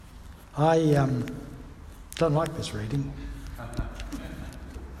I don't like this reading.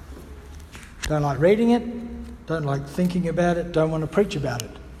 Don't like reading it, don't like thinking about it, don't want to preach about it.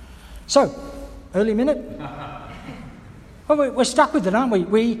 So, early minute. Well, we're stuck with it, aren't we?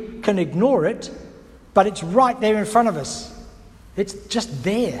 We can ignore it, but it's right there in front of us. It's just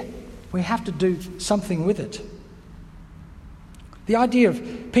there. We have to do something with it. The idea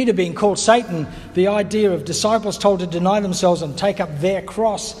of Peter being called Satan, the idea of disciples told to deny themselves and take up their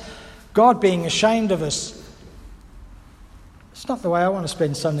cross, God being ashamed of us, it's not the way I want to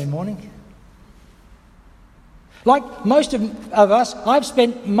spend Sunday morning. Like most of us, I've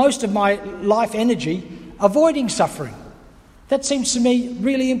spent most of my life energy avoiding suffering. That seems to me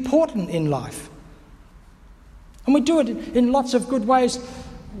really important in life. And we do it in lots of good ways.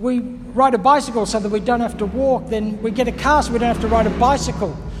 We ride a bicycle so that we don't have to walk. Then we get a car so we don't have to ride a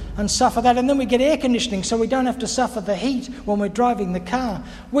bicycle and suffer that. And then we get air conditioning so we don't have to suffer the heat when we're driving the car.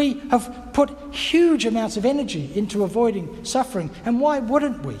 We have put huge amounts of energy into avoiding suffering. And why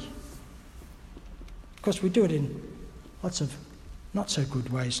wouldn't we? Of course, we do it in lots of not so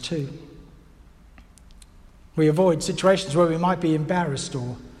good ways too. We avoid situations where we might be embarrassed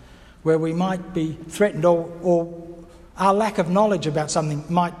or where we might be threatened or our lack of knowledge about something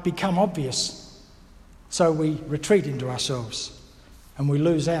might become obvious. So we retreat into ourselves and we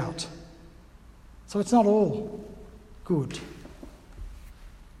lose out. So it's not all good.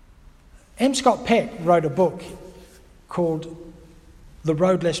 M. Scott Peck wrote a book called The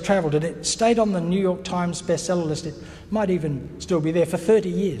Road Less Travelled, and it stayed on the New York Times bestseller list. It might even still be there for 30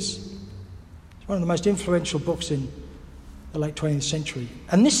 years. It's one of the most influential books in the late 20th century.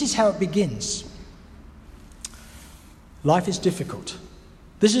 And this is how it begins. Life is difficult.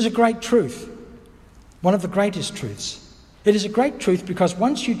 This is a great truth, one of the greatest truths. It is a great truth because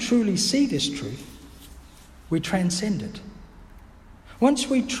once you truly see this truth, we transcend it. Once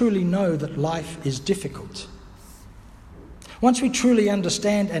we truly know that life is difficult, once we truly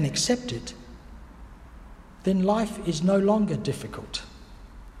understand and accept it, then life is no longer difficult.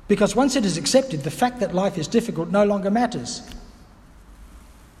 Because once it is accepted, the fact that life is difficult no longer matters.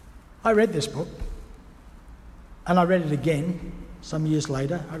 I read this book, and I read it again some years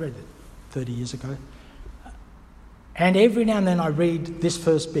later. I read it 30 years ago. And every now and then I read this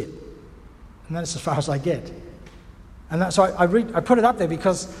first bit, and that's as far as I get. And so I put it up there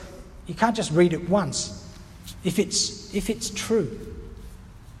because you can't just read it once if it's true.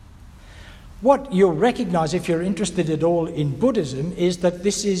 What you'll recognise if you're interested at all in Buddhism is that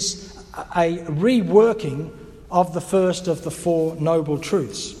this is a reworking of the first of the Four Noble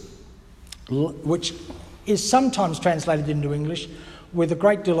Truths, which is sometimes translated into English with a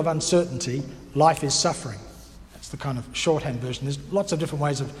great deal of uncertainty, life is suffering. That's the kind of shorthand version. There's lots of different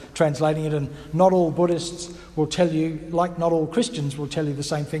ways of translating it, and not all Buddhists will tell you, like not all Christians will tell you the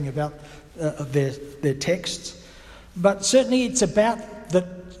same thing about their texts. But certainly it's about that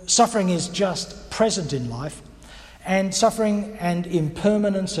suffering is just present in life, and suffering and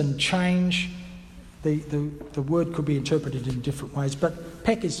impermanence and change, the word could be interpreted in different ways, but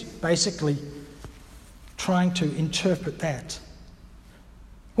Peck is basically trying to interpret that.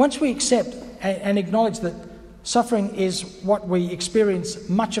 Once we accept and acknowledge that suffering is what we experience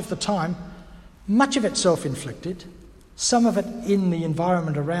much of the time, much of it self-inflicted, some of it in the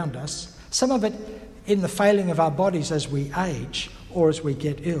environment around us, some of it in the failing of our bodies as we age or as we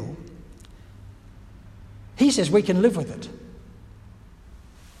get ill, he says we can live with it.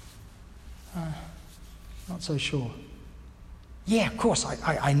 Not so sure. Yeah, of course,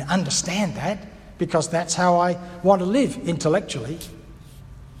 I understand that, because that's how I want to live intellectually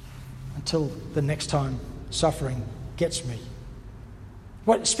until the next time suffering gets me.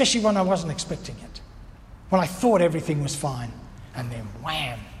 Well, especially when I wasn't expecting it, when I thought everything was fine, and then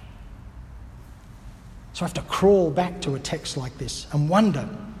wham. So I have to crawl back to a text like this and wonder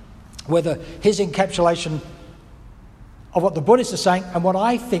whether his encapsulation of what the Buddhists are saying and what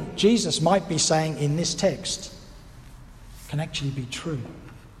I think Jesus might be saying in this text can actually be true.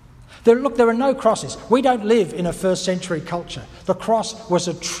 There are no crosses. We don't live in a first century culture. The cross was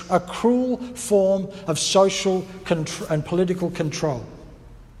a cruel form of social and political control.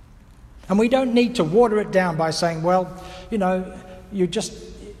 And we don't need to water it down by saying, well,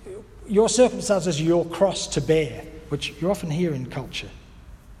 your circumstances are your cross to bear, which you often hear in culture.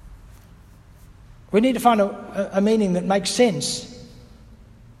 We need to find a meaning that makes sense,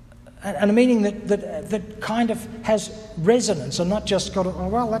 and a meaning that kind of has resonance, and not just got,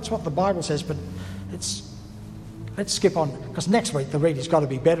 that's what the Bible says, but let's skip on, because next week the reading's got to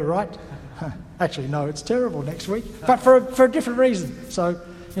be better, right? Actually, no, it's terrible next week, but for a different reason. So,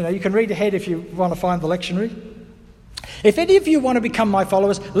 you can read ahead if you want to find the lectionary. If any of you want to become my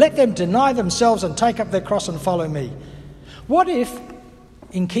followers, let them deny themselves and take up their cross and follow me. What if,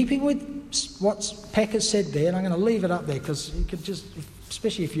 in keeping with what Peck has said there, and I'm going to leave it up there because you can just,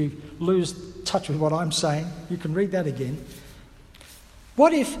 especially if you lose touch with what I'm saying, you can read that again.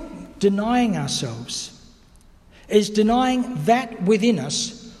 What if denying ourselves is denying that within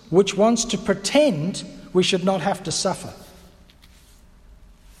us which wants to pretend we should not have to suffer?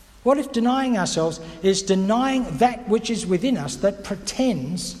 What if denying ourselves is denying that which is within us that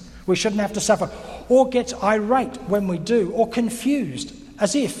pretends we shouldn't have to suffer, or gets irate when we do, or confused,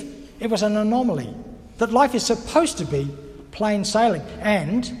 as if it was an anomaly, that life is supposed to be plain sailing?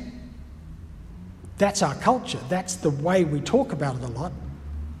 And that's our culture. That's the way we talk about it a lot.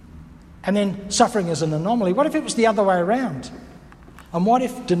 And then suffering is an anomaly. What if it was the other way around? And what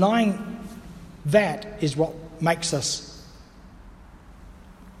if denying that is what makes us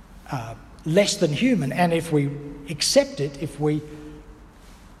less than human? And if we accept it, if we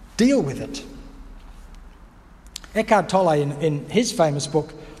deal with it. Eckhart Tolle, in his famous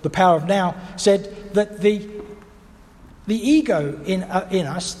book, The Power of Now, said that the ego in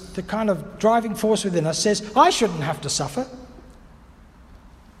us, the kind of driving force within us, says, I shouldn't have to suffer.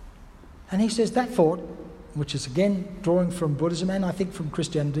 And he says that thought, which is again drawing from Buddhism and I think from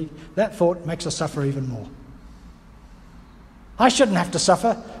Christianity, that thought makes us suffer even more. I shouldn't have to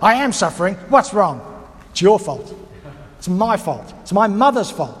suffer. I am suffering. What's wrong? It's your fault. It's my fault. It's my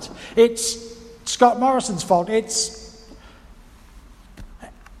mother's fault. It's Scott Morrison's fault. It's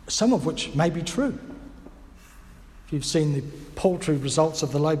some of which may be true. If you've seen the paltry results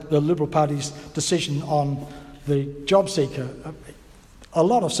of the Liberal Party's decision on the job seeker, a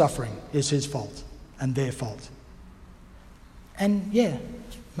lot of suffering is his fault and their fault. And yeah,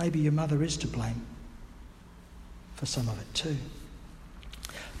 maybe your mother is to blame for some of it too.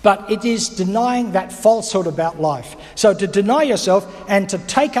 But it is denying that falsehood about life. So to deny yourself and to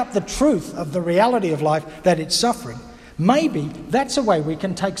take up the truth of the reality of life, that it's suffering, maybe that's a way we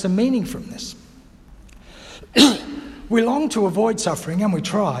can take some meaning from this. We long to avoid suffering, and we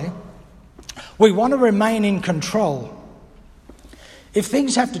try. We want to remain in control. If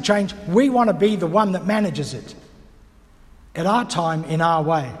things have to change, we want to be the one that manages it at our time, in our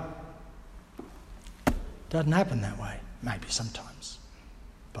way. Doesn't happen that way, maybe sometimes,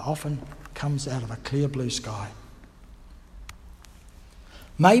 but often comes out of a clear blue sky.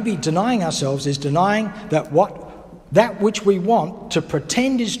 Maybe denying ourselves is denying that which we want to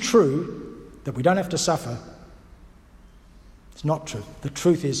pretend is true, that we don't have to suffer. It's not true. The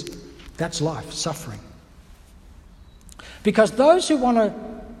truth is, that's life, suffering. Because those who want to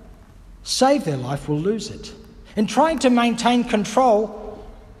save their life will lose it. In trying to maintain control,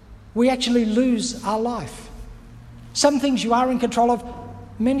 we actually lose our life. Some things you are in control of,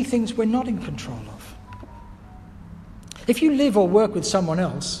 many things we're not in control of. If you live or work with someone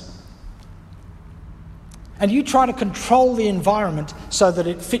else, and you try to control the environment so that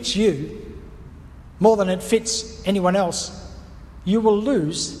it fits you more than it fits anyone else, you will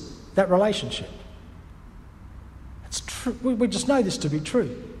lose that relationship. It's true. We just know this to be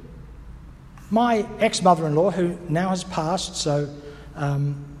true. My ex-mother-in-law, who now has passed, so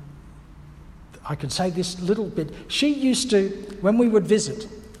I can say this little bit. She used to, when we would visit,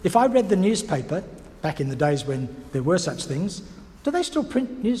 if I read the newspaper, back in the days when there were such things, do they still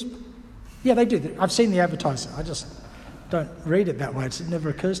print news? Yeah, they do. I've seen the advertiser. I just don't read it that way. It never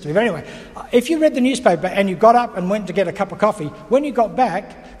occurs to me. But anyway, if you read the newspaper and you got up and went to get a cup of coffee, when you got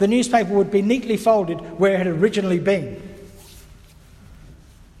back, the newspaper would be neatly folded where it had originally been.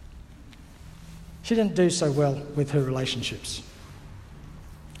 She didn't do so well with her relationships.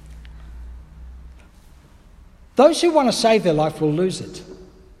 Those who want to save their life will lose it.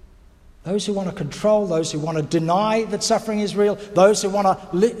 Those who want to control, those who want to deny that suffering is real, those who want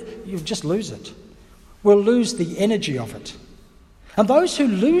to you just lose it. Will lose the energy of it. And those who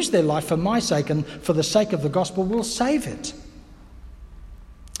lose their life for my sake and for the sake of the gospel will save it.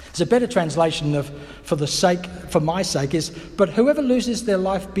 There's a better translation of for my sake is, but whoever loses their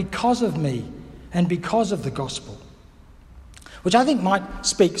life because of me and because of the gospel. Which I think might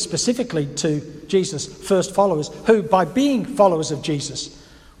speak specifically to Jesus' first followers, who by being followers of Jesus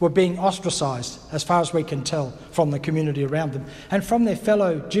were being ostracised, as far as we can tell, from the community around them and from their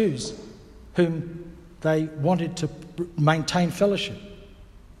fellow Jews, whom they wanted to maintain fellowship.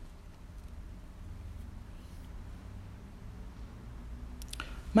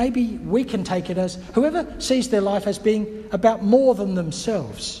 Maybe we can take it as whoever sees their life as being about more than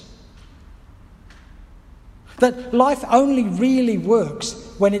themselves. That life only really works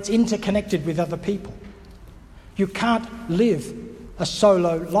when it's interconnected with other people. You can't live a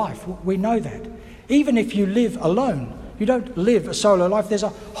solo life. We know that. Even if you live alone, You don't live a solo life. There's a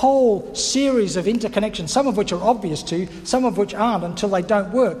whole series of interconnections, some of which are obvious to you, some of which aren't until they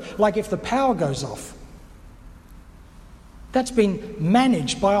don't work, like if the power goes off. That's been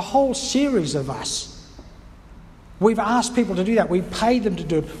managed by a whole series of us. We've asked people to do that. We pay them to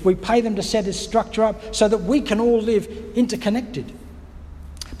do it. We pay them to set this structure up so that we can all live interconnected.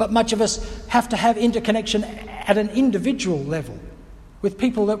 But much of us have to have interconnection at an individual level with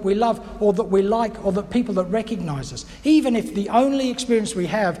people that we love or that we like or that people that recognise us. Even if the only experience we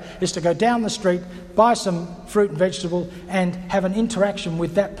have is to go down the street, buy some fruit and vegetable and have an interaction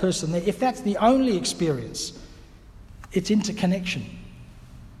with that person there. If that's the only experience, it's interconnection.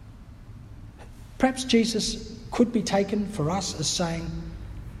 Perhaps Jesus could be taken for us as saying,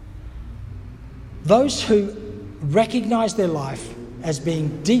 those who recognise their life as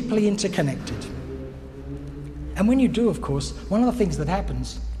being deeply interconnected. And when you do, of course, one of the things that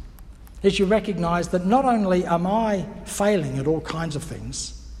happens is you recognise that not only am I failing at all kinds of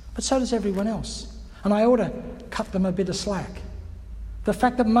things, but so does everyone else. And I ought to cut them a bit of slack. The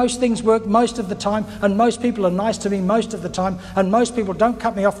fact that most things work most of the time, and most people are nice to me most of the time, and most people don't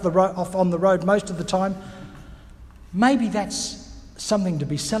cut me off on the road most of the time, maybe that's something to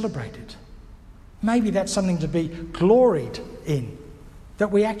be celebrated. Maybe that's something to be gloried in. That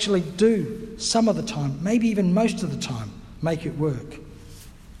we actually do some of the time, maybe even most of the time, make it work.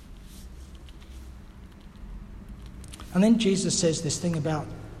 And then Jesus says this thing about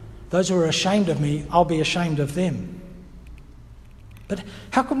those who are ashamed of me, I'll be ashamed of them. But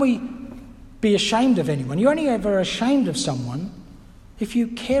how can we be ashamed of anyone? You're only ever ashamed of someone if you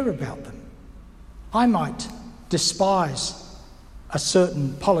care about them. I might despise a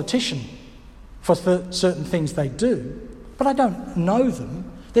certain politician for certain things they do, but I don't know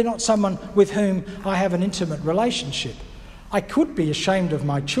them. They're not someone with whom I have an intimate relationship. I could be ashamed of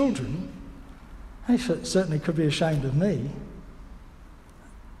my children. They certainly could be ashamed of me.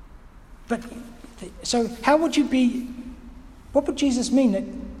 But so how would you be? What would Jesus mean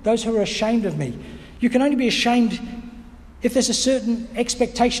that those who are ashamed of me? You can only be ashamed if there's a certain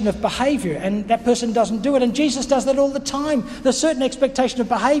expectation of behaviour and that person doesn't do it. And Jesus does that all the time. The certain expectation of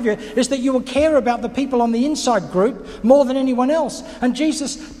behaviour is that you will care about the people on the inside group more than anyone else. And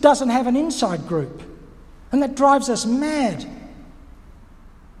Jesus doesn't have an inside group. And that drives us mad.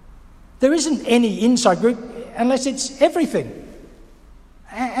 There isn't any inside group unless it's everything.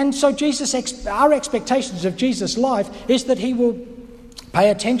 And so our expectations of Jesus' life is that he will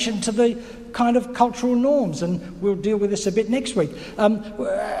pay attention to the kind of cultural norms, and we'll deal with this a bit next week,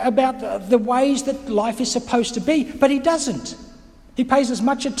 about the ways that life is supposed to be, but he doesn't. He pays as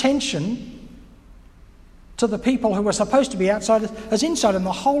much attention to the people who are supposed to be outside as inside, and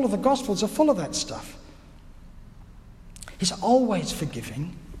the whole of the Gospels are full of that stuff. He's always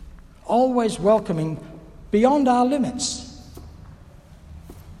forgiving, always welcoming beyond our limits.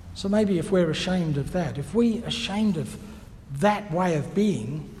 So maybe if we're ashamed of that, if we're ashamed of that way of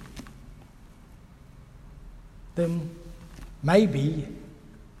being, then maybe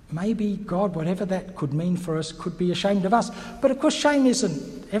God, whatever that could mean for us, could be ashamed of us. But of course, shame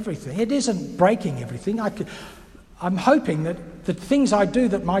isn't everything. It isn't breaking everything. I'm hoping that the things I do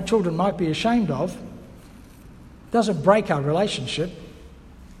that my children might be ashamed of doesn't break our relationship.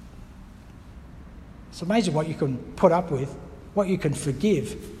 It's amazing what you can put up with, what you can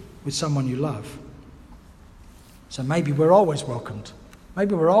forgive with someone you love. So maybe we're always welcomed.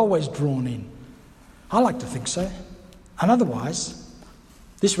 Maybe we're always drawn in. I like to think so. And otherwise,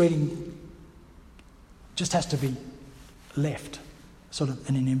 this reading just has to be left sort of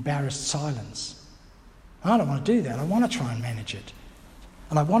in an embarrassed silence. I don't want to do that. I want to try and manage it.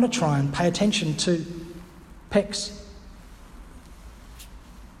 And I want to try and pay attention to Peck's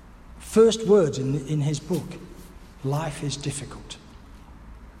first words in his book. Life is difficult.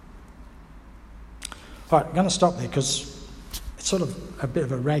 All right, I'm going to stop there because it's sort of a bit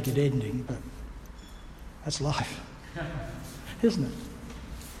of a ragged ending, but that's life, isn't it?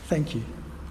 Thank you.